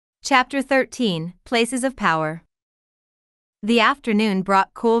Chapter 13, Places of Power. The afternoon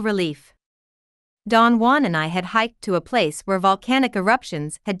brought cool relief. Don Juan and I had hiked to a place where volcanic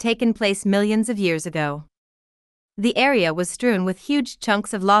eruptions had taken place millions of years ago. The area was strewn with huge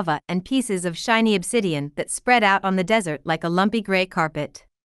chunks of lava and pieces of shiny obsidian that spread out on the desert like a lumpy gray carpet.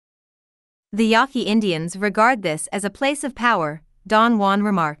 The Yaqui Indians regard this as a place of power, Don Juan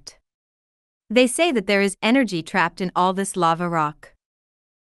remarked. They say that there is energy trapped in all this lava rock.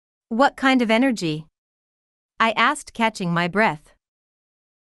 What kind of energy? I asked, catching my breath.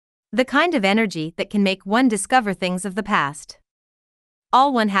 The kind of energy that can make one discover things of the past.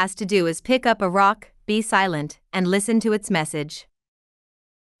 All one has to do is pick up a rock, be silent, and listen to its message.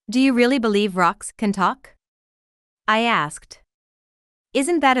 Do you really believe rocks can talk? I asked.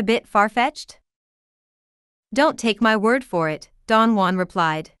 Isn't that a bit far-fetched? Don't take my word for it, Don Juan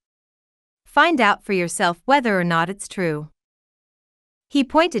replied. Find out for yourself whether or not it's true. He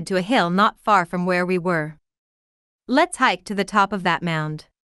pointed to a hill not far from where we were. Let's hike to the top of that mound.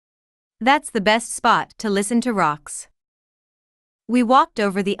 That's the best spot to listen to rocks. We walked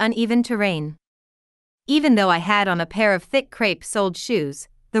over the uneven terrain. Even though I had on a pair of thick crepe-soled shoes,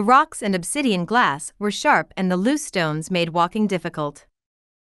 the rocks and obsidian glass were sharp and the loose stones made walking difficult.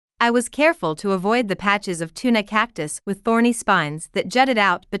 I was careful to avoid the patches of tuna cactus with thorny spines that jutted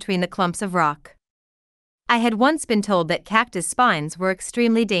out between the clumps of rock. I had once been told that cactus spines were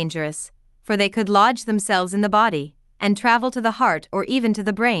extremely dangerous, for they could lodge themselves in the body and travel to the heart or even to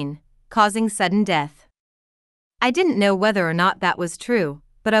the brain, causing sudden death. I didn't know whether or not that was true,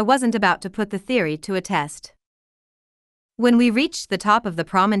 but I wasn't about to put the theory to a test. When we reached the top of the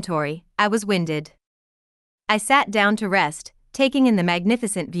promontory, I was winded. I sat down to rest, taking in the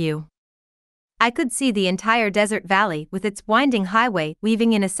magnificent view. I could see the entire desert valley with its winding highway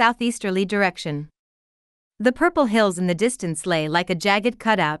weaving in a southeasterly direction. The purple hills in the distance lay like a jagged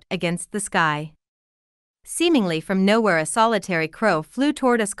cutout against the sky. Seemingly from nowhere, a solitary crow flew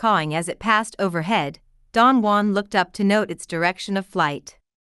toward us, cawing as it passed overhead. Don Juan looked up to note its direction of flight.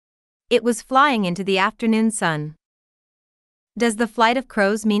 It was flying into the afternoon sun. Does the flight of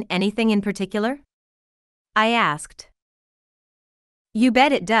crows mean anything in particular? I asked. You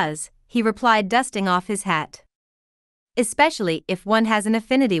bet it does, he replied, dusting off his hat. Especially if one has an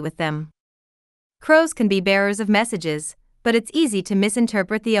affinity with them. Crows can be bearers of messages, but it's easy to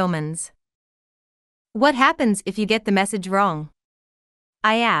misinterpret the omens. What happens if you get the message wrong?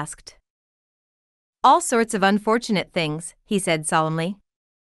 I asked. All sorts of unfortunate things, he said solemnly.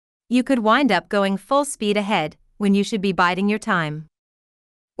 You could wind up going full speed ahead when you should be biding your time.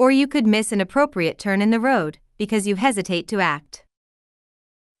 Or you could miss an appropriate turn in the road because you hesitate to act.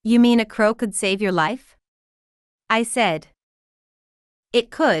 You mean a crow could save your life? I said.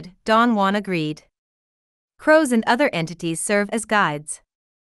 It could, Don Juan agreed. Crows and other entities serve as guides.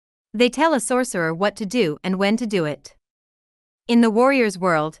 They tell a sorcerer what to do and when to do it. In the warrior's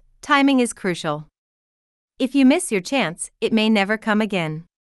world, timing is crucial. If you miss your chance, it may never come again.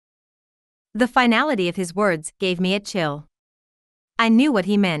 The finality of his words gave me a chill. I knew what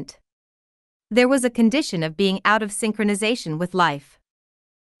he meant. There was a condition of being out of synchronization with life.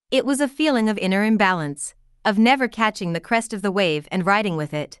 It was a feeling of inner imbalance, of never catching the crest of the wave and riding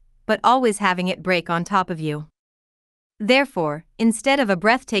with it, but always having it break on top of you. Therefore, instead of a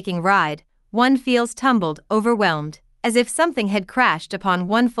breathtaking ride, one feels tumbled, overwhelmed, as if something had crashed upon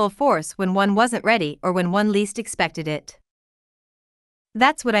one full force when one wasn't ready or when one least expected it.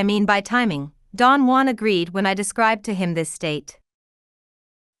 That's what I mean by timing, Don Juan agreed when I described to him this state.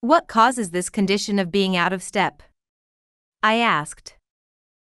 What causes this condition of being out of step? I asked.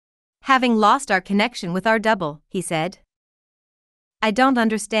 Having lost our connection with our double, he said. I don't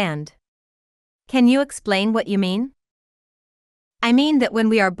understand. Can you explain what you mean? I mean that when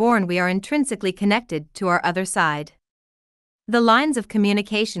we are born we are intrinsically connected to our other side. The lines of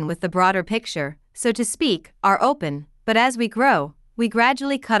communication with the broader picture, so to speak, are open, but as we grow, we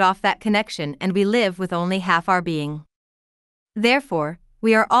gradually cut off that connection and we live with only half our being. Therefore,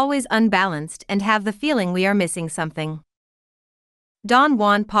 we are always unbalanced and have the feeling we are missing something. Don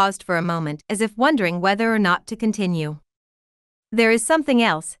Juan paused for a moment as if wondering whether or not to continue. There is something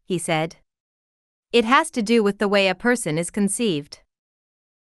else, he said. It has to do with the way a person is conceived.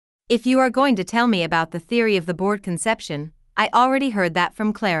 If you are going to tell me about the theory of the board conception, I already heard that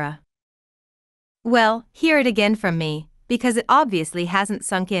from Clara. Well, hear it again from me, because it obviously hasn't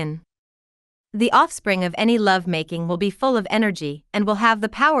sunk in. The offspring of any love-making will be full of energy and will have the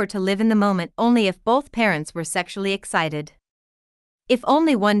power to live in the moment only if both parents were sexually excited. If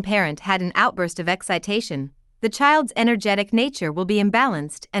only one parent had an outburst of excitation, the child's energetic nature will be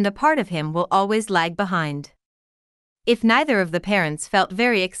imbalanced and a part of him will always lag behind. If neither of the parents felt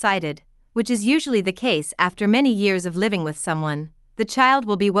very excited, which is usually the case after many years of living with someone, the child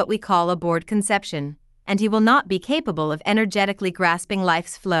will be what we call a bored conception, and he will not be capable of energetically grasping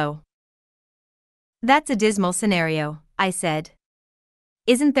life's flow. That's a dismal scenario, I said.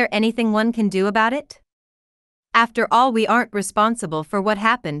 Isn't there anything one can do about it? After all, we aren't responsible for what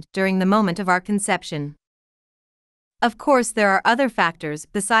happened during the moment of our conception. Of course, there are other factors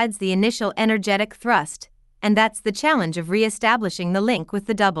besides the initial energetic thrust, and that's the challenge of re-establishing the link with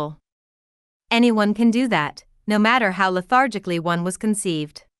the double. Anyone can do that, no matter how lethargically one was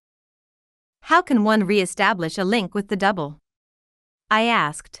conceived. How can one re-establish a link with the double? I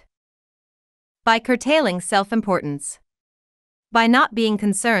asked. By curtailing self-importance. By not being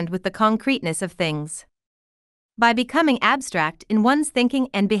concerned with the concreteness of things. By becoming abstract in one's thinking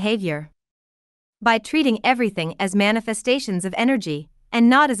and behavior. By treating everything as manifestations of energy, and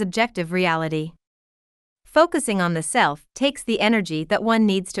not as objective reality. Focusing on the self takes the energy that one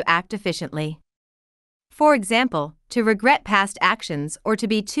needs to act efficiently. For example, to regret past actions or to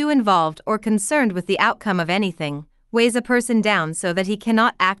be too involved or concerned with the outcome of anything weighs a person down so that he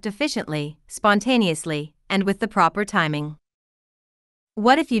cannot act efficiently, spontaneously, and with the proper timing.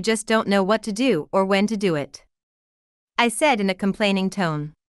 What if you just don't know what to do or when to do it? I said in a complaining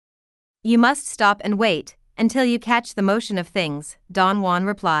tone. You must stop and wait until you catch the motion of things, Don Juan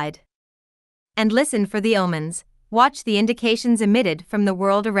replied. And listen for the omens, watch the indications emitted from the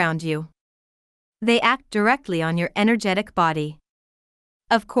world around you. They act directly on your energetic body.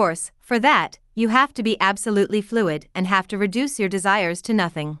 Of course, for that, you have to be absolutely fluid and have to reduce your desires to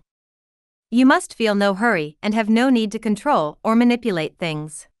nothing. You must feel no hurry and have no need to control or manipulate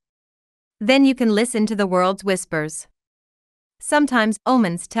things. Then you can listen to the world's whispers. Sometimes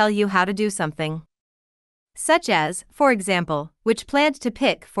omens tell you how to do something. Such as, for example, which plant to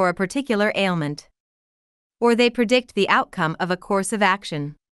pick for a particular ailment. Or they predict the outcome of a course of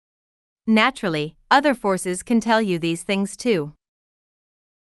action. Naturally, other forces can tell you these things too.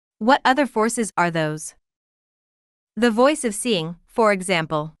 What other forces are those? The voice of seeing, for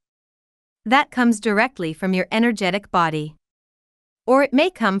example. That comes directly from your energetic body. Or it may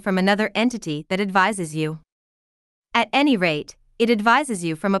come from another entity that advises you. At any rate, it advises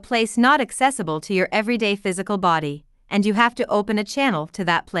you from a place not accessible to your everyday physical body, and you have to open a channel to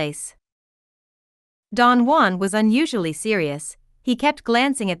that place. Don Juan was unusually serious. He kept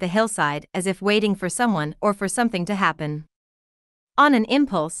glancing at the hillside as if waiting for someone or for something to happen. On an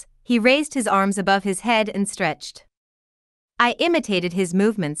impulse, he raised his arms above his head and stretched. I imitated his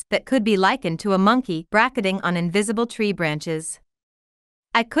movements that could be likened to a monkey bracketing on invisible tree branches.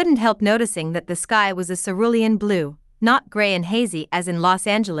 I couldn't help noticing that the sky was a cerulean blue, not gray and hazy as in Los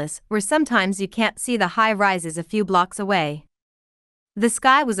Angeles, where sometimes you can't see the high rises a few blocks away. The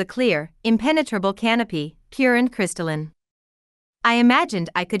sky was a clear, impenetrable canopy, pure and crystalline. I imagined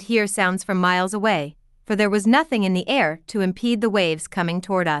I could hear sounds from miles away, for there was nothing in the air to impede the waves coming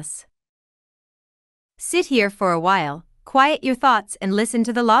toward us. Sit here for a while, quiet your thoughts and listen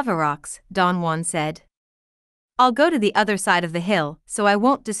to the lava rocks, Don Juan said. I'll go to the other side of the hill, so I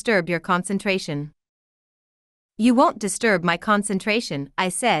won't disturb your concentration. You won't disturb my concentration, I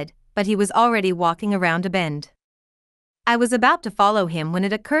said, but he was already walking around a bend. I was about to follow him when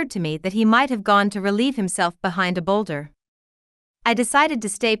it occurred to me that he might have gone to relieve himself behind a boulder. I decided to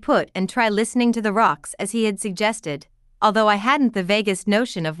stay put and try listening to the rocks as he had suggested, although I hadn't the vaguest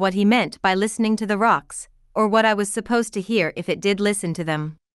notion of what he meant by listening to the rocks, or what I was supposed to hear if it did listen to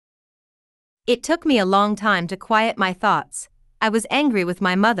them. It took me a long time to quiet my thoughts. I was angry with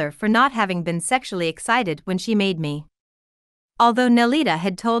my mother for not having been sexually excited when she made me. Although Nelita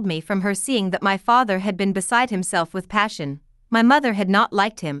had told me from her seeing that my father had been beside himself with passion, my mother had not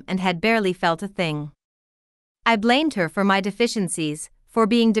liked him and had barely felt a thing. I blamed her for my deficiencies, for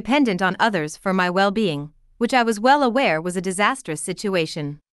being dependent on others for my well-being, which I was well aware was a disastrous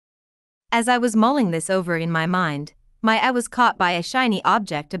situation. As I was mulling this over in my mind, my eye was caught by a shiny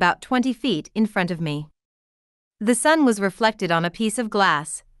object about 20 feet in front of me. The sun was reflected on a piece of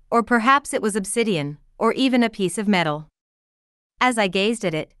glass, or perhaps it was obsidian, or even a piece of metal. As I gazed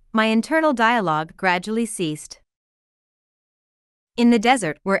at it, my internal dialogue gradually ceased. In the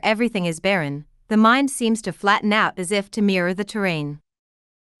desert where everything is barren, the mind seems to flatten out as if to mirror the terrain.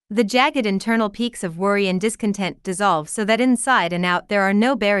 The jagged internal peaks of worry and discontent dissolve so that inside and out there are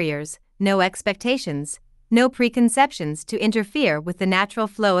no barriers, no expectations, no preconceptions to interfere with the natural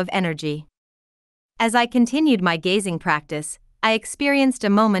flow of energy. As I continued my gazing practice, I experienced a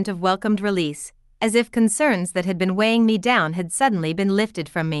moment of welcomed release, as if concerns that had been weighing me down had suddenly been lifted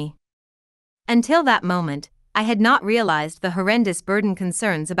from me. Until that moment, I had not realized the horrendous burden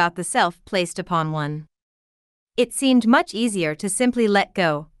concerns about the self placed upon one. It seemed much easier to simply let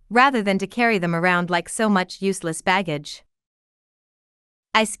go, rather than to carry them around like so much useless baggage.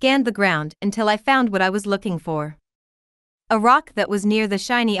 I scanned the ground until I found what I was looking for. A rock that was near the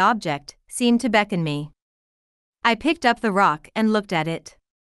shiny object seemed to beckon me. I picked up the rock and looked at it.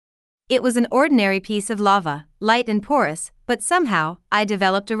 It was an ordinary piece of lava, light and porous, but somehow I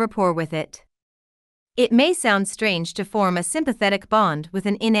developed a rapport with it. It may sound strange to form a sympathetic bond with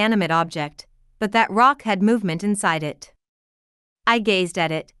an inanimate object, but that rock had movement inside it. I gazed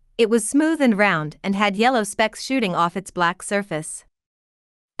at it. It was smooth and round and had yellow specks shooting off its black surface.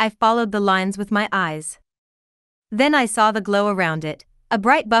 I followed the lines with my eyes. Then I saw the glow around it, a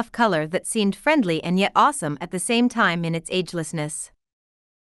bright buff color that seemed friendly and yet awesome at the same time in its agelessness.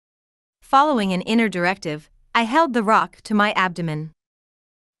 Following an inner directive, I held the rock to my abdomen.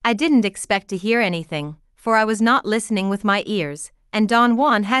 I didn't expect to hear anything, for I was not listening with my ears, and Don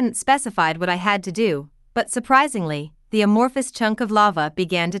Juan hadn't specified what I had to do, but surprisingly, the amorphous chunk of lava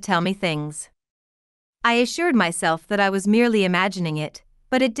began to tell me things. I assured myself that I was merely imagining it,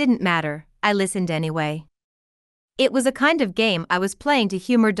 but it didn't matter, I listened anyway. It was a kind of game I was playing to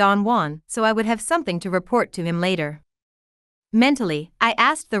humor Don Juan so I would have something to report to him later. Mentally, I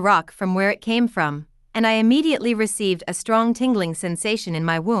asked the rock from where it came from, and I immediately received a strong tingling sensation in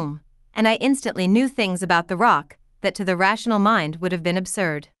my womb, and I instantly knew things about the rock that to the rational mind would have been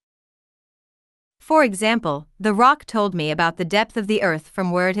absurd. For example, the rock told me about the depth of the earth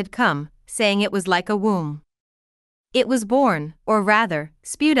from where it had come, saying it was like a womb. It was born, or rather,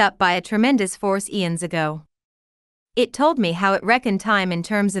 spewed up by a tremendous force eons ago. It told me how it reckoned time in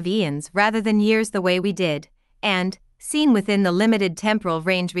terms of eons rather than years the way we did, and, seen within the limited temporal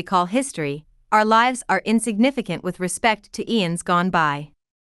range we call history, our lives are insignificant with respect to eons gone by.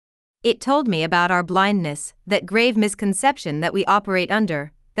 It told me about our blindness, that grave misconception that we operate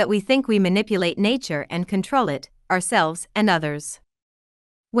under, that we think we manipulate nature and control it, ourselves and others.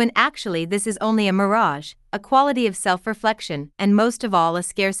 When actually this is only a mirage, a quality of self-reflection, and most of all a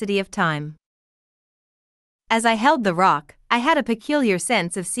scarcity of time. As I held the rock, I had a peculiar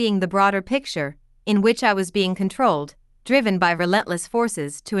sense of seeing the broader picture, in which I was being controlled, driven by relentless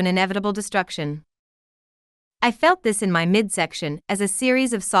forces to an inevitable destruction. I felt this in my midsection as a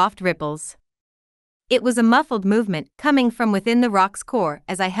series of soft ripples. It was a muffled movement coming from within the rock's core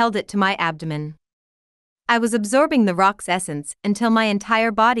as I held it to my abdomen. I was absorbing the rock's essence until my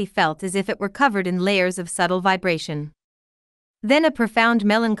entire body felt as if it were covered in layers of subtle vibration. Then a profound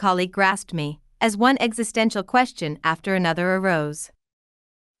melancholy grasped me, as one existential question after another arose.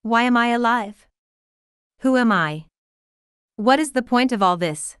 Why am I alive? Who am I? What is the point of all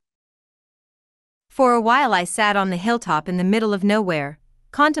this? For a while I sat on the hilltop in the middle of nowhere,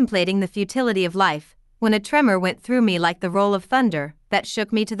 contemplating the futility of life, when a tremor went through me like the roll of thunder that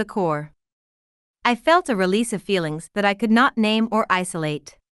shook me to the core. I felt a release of feelings that I could not name or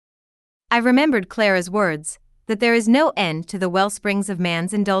isolate. I remembered Clara's words, that there is no end to the wellsprings of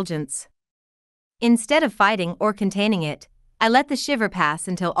man's indulgence. Instead of fighting or containing it, I let the shiver pass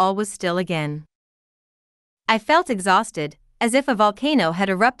until all was still again. I felt exhausted, as if a volcano had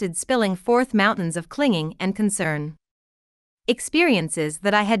erupted, spilling forth mountains of clinging and concern. Experiences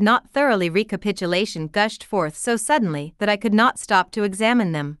that I had not thoroughly recapitulated gushed forth so suddenly that I could not stop to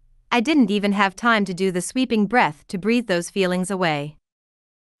examine them. I didn't even have time to do the sweeping breath to breathe those feelings away.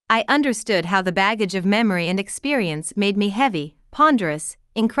 I understood how the baggage of memory and experience made me heavy, ponderous,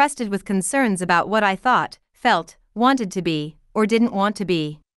 encrusted with concerns about what I thought, felt, wanted to be, or didn't want to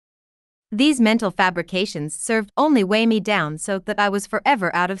be. These mental fabrications served only weigh me down so that I was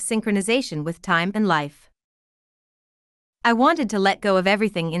forever out of synchronization with time and life. I wanted to let go of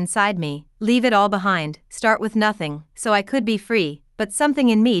everything inside me, leave it all behind, start with nothing, so I could be free, but something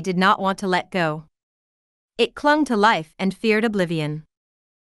in me did not want to let go. It clung to life and feared oblivion.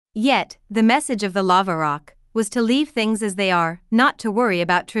 Yet, the message of the lava rock was to leave things as they are, not to worry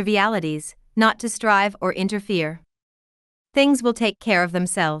about trivialities, not to strive or interfere. Things will take care of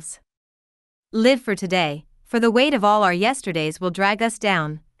themselves. Live for today, for the weight of all our yesterdays will drag us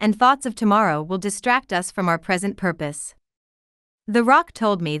down, and thoughts of tomorrow will distract us from our present purpose. The rock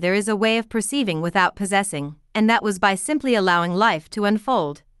told me there is a way of perceiving without possessing, and that was by simply allowing life to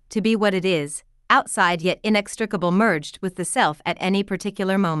unfold, to be what it is, outside yet inextricable, merged with the self at any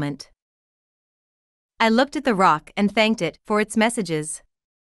particular moment. I looked at the rock and thanked it for its messages.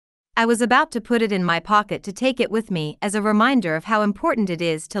 I was about to put it in my pocket to take it with me as a reminder of how important it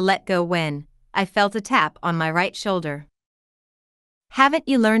is to let go when I felt a tap on my right shoulder. Haven't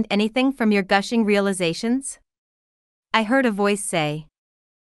you learned anything from your gushing realizations? I heard a voice say.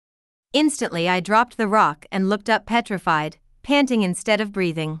 Instantly I dropped the rock and looked up, petrified, panting instead of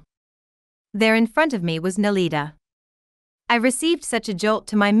breathing. There in front of me was Nelita. I received such a jolt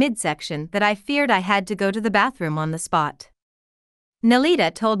to my midsection that I feared I had to go to the bathroom on the spot.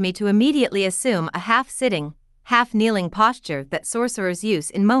 Nelita told me to immediately assume a half-sitting, half-kneeling posture that sorcerers use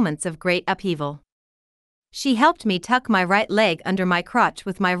in moments of great upheaval. She helped me tuck my right leg under my crotch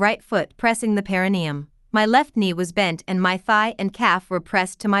with my right foot pressing the perineum. My left knee was bent and my thigh and calf were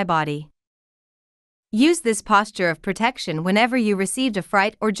pressed to my body. Use this posture of protection whenever you received a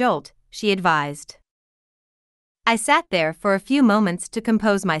fright or jolt, she advised. I sat there for a few moments to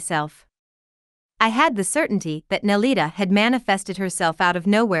compose myself. I had the certainty that Nelita had manifested herself out of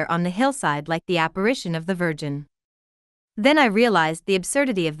nowhere on the hillside like the apparition of the Virgin. Then I realized the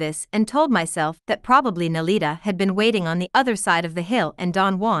absurdity of this and told myself that probably Nelita had been waiting on the other side of the hill and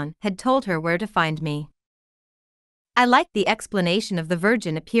Don Juan had told her where to find me. I liked the explanation of the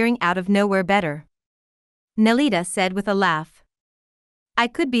Virgin appearing out of nowhere better. Nelita said with a laugh. I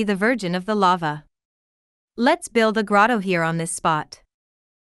could be the Virgin of the lava. Let's build a grotto here on this spot.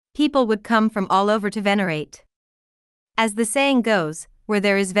 People would come from all over to venerate. As the saying goes, where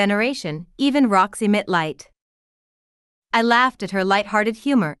there is veneration, even rocks emit light. I laughed at her light-hearted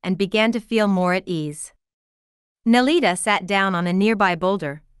humor and began to feel more at ease. Nelita sat down on a nearby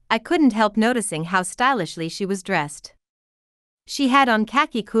boulder. I couldn't help noticing how stylishly she was dressed. She had on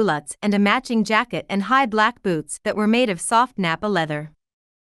khaki culottes and a matching jacket and high black boots that were made of soft Napa leather.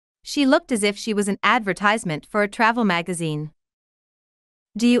 She looked as if she was an advertisement for a travel magazine.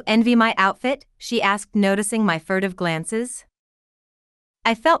 Do you envy my outfit? She asked, noticing my furtive glances.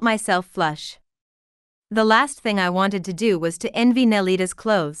 I felt myself flush. The last thing I wanted to do was to envy Nelita's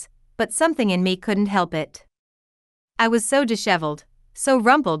clothes, but something in me couldn't help it. I was so disheveled, so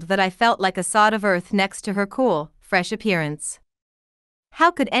rumpled that I felt like a sod of earth next to her cool, fresh appearance.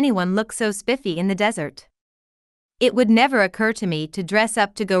 How could anyone look so spiffy in the desert? It would never occur to me to dress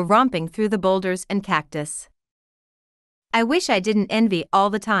up to go romping through the boulders and cactus. I wish I didn't envy all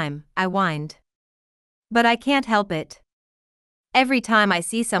the time, I whined. But I can't help it. Every time I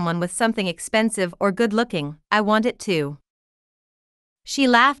see someone with something expensive or good-looking, I want it too. She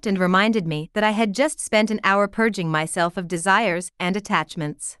laughed and reminded me that I had just spent an hour purging myself of desires and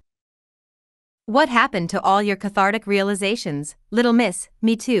attachments. What happened to all your cathartic realizations, little miss?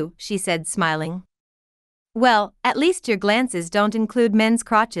 Me too, she said, smiling. Well, at least your glances don't include men's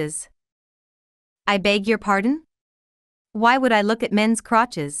crotches. I beg your pardon? Why would I look at men's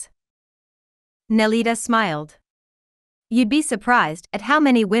crotches? Nelita smiled. You'd be surprised at how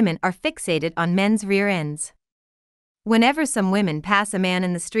many women are fixated on men's rear ends. Whenever some women pass a man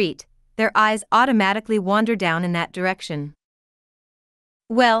in the street, their eyes automatically wander down in that direction.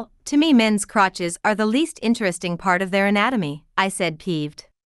 Well, to me men's crotches are the least interesting part of their anatomy, I said, peeved.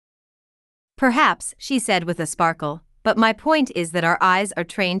 Perhaps, she said with a sparkle, but my point is that our eyes are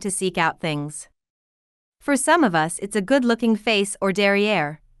trained to seek out things. For some of us it's a good-looking face or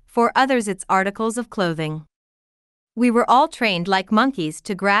derriere, for others it's articles of clothing. We were all trained like monkeys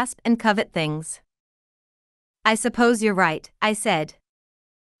to grasp and covet things. I suppose you're right, I said.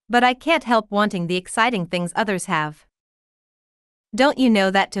 But I can't help wanting the exciting things others have. Don't you know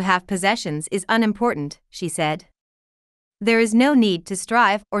that to have possessions is unimportant, she said. There is no need to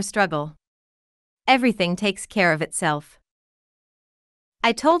strive or struggle. Everything takes care of itself.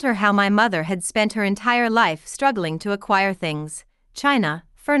 I told her how my mother had spent her entire life struggling to acquire things, china,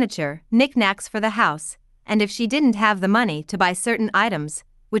 furniture, knickknacks for the house, and if she didn't have the money to buy certain items,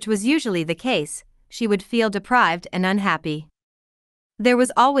 which was usually the case, she would feel deprived and unhappy. There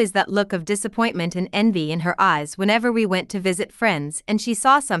was always that look of disappointment and envy in her eyes whenever we went to visit friends and she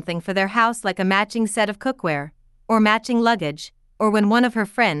saw something for their house like a matching set of cookware, or matching luggage, or when one of her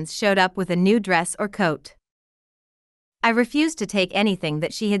friends showed up with a new dress or coat. I refused to take anything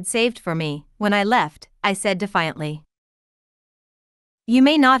that she had saved for me. When I left, I said defiantly. You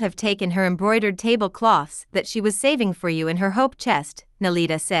may not have taken her embroidered tablecloths that she was saving for you in her hope chest,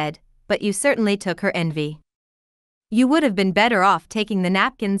 Nelita said, but you certainly took her envy. You would have been better off taking the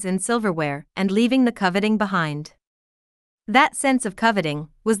napkins and silverware and leaving the coveting behind. That sense of coveting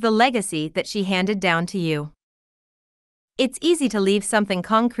was the legacy that she handed down to you. It's easy to leave something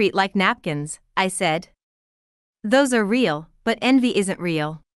concrete like napkins, I said. Those are real, but envy isn't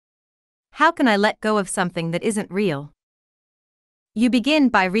real. How can I let go of something that isn't real? You begin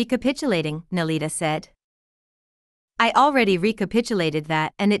by recapitulating, Nelita said. I already recapitulated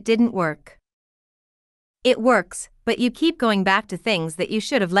that and it didn't work. It works, but you keep going back to things that you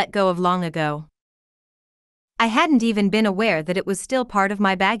should have let go of long ago. I hadn't even been aware that it was still part of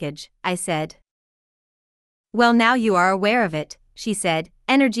my baggage, I said. Well, now you are aware of it, she said.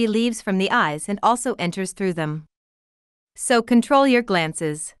 Energy leaves from the eyes and also enters through them. So control your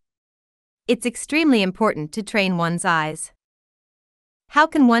glances. It's extremely important to train one's eyes. How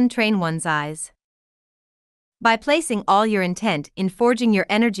can one train one's eyes? By placing all your intent in forging your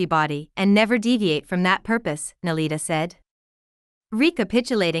energy body and never deviate from that purpose, Nalita said.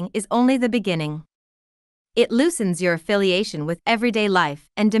 Recapitulating is only the beginning. It loosens your affiliation with everyday life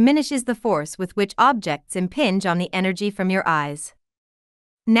and diminishes the force with which objects impinge on the energy from your eyes.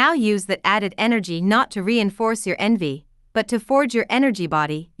 Now use that added energy not to reinforce your envy, but to forge your energy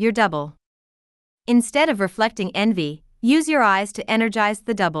body, your double. Instead of reflecting envy, use your eyes to energize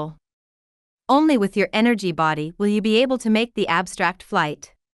the double. Only with your energy body will you be able to make the abstract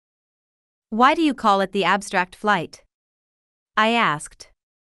flight. Why do you call it the abstract flight? I asked.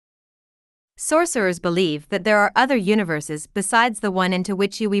 Sorcerers believe that there are other universes besides the one into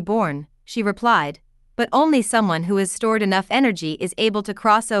which you were born, she replied, but only someone who has stored enough energy is able to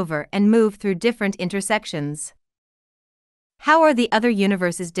cross over and move through different intersections. How are the other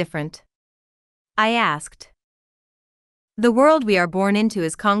universes different? I asked. The world we are born into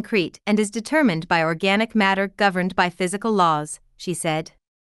is concrete and is determined by organic matter governed by physical laws, she said.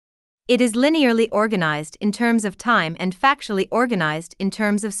 It is linearly organized in terms of time and factually organized in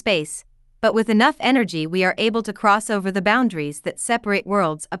terms of space, but with enough energy we are able to cross over the boundaries that separate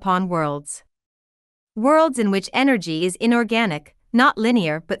worlds upon worlds. Worlds in which energy is inorganic, not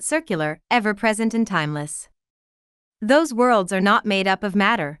linear but circular, ever-present and timeless. Those worlds are not made up of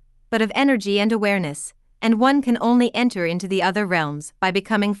matter, but of energy and awareness, and one can only enter into the other realms by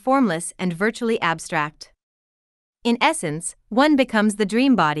becoming formless and virtually abstract. In essence, one becomes the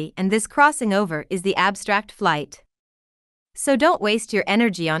dream body, and this crossing over is the abstract flight. So don't waste your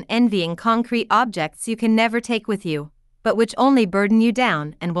energy on envying concrete objects you can never take with you, but which only burden you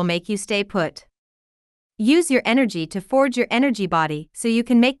down and will make you stay put. Use your energy to forge your energy body so you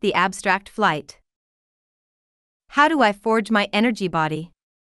can make the abstract flight. How do I forge my energy body?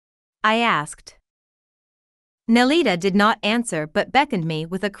 I asked. Nalita did not answer but beckoned me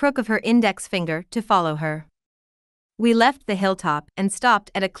with a crook of her index finger to follow her. We left the hilltop and stopped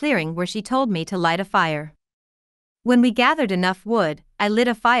at a clearing where she told me to light a fire. When we gathered enough wood, I lit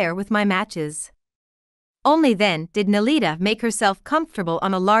a fire with my matches. Only then did Nalita make herself comfortable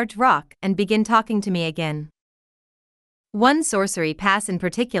on a large rock and begin talking to me again. One sorcery pass in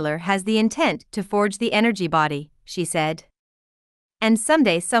particular has the intent to forge the energy body, she said. And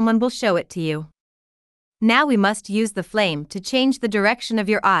someday someone will show it to you. Now we must use the flame to change the direction of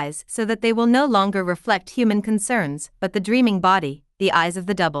your eyes so that they will no longer reflect human concerns but the dreaming body, the eyes of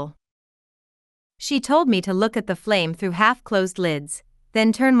the double. She told me to look at the flame through half-closed lids,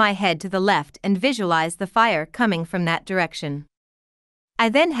 then turn my head to the left and visualize the fire coming from that direction. I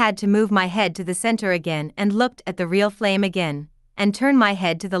then had to move my head to the center again and looked at the real flame again, and turn my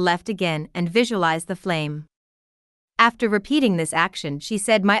head to the left again and visualize the flame. After repeating this action, she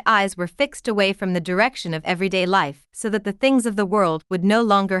said my eyes were fixed away from the direction of everyday life so that the things of the world would no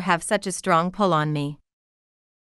longer have such a strong pull on me.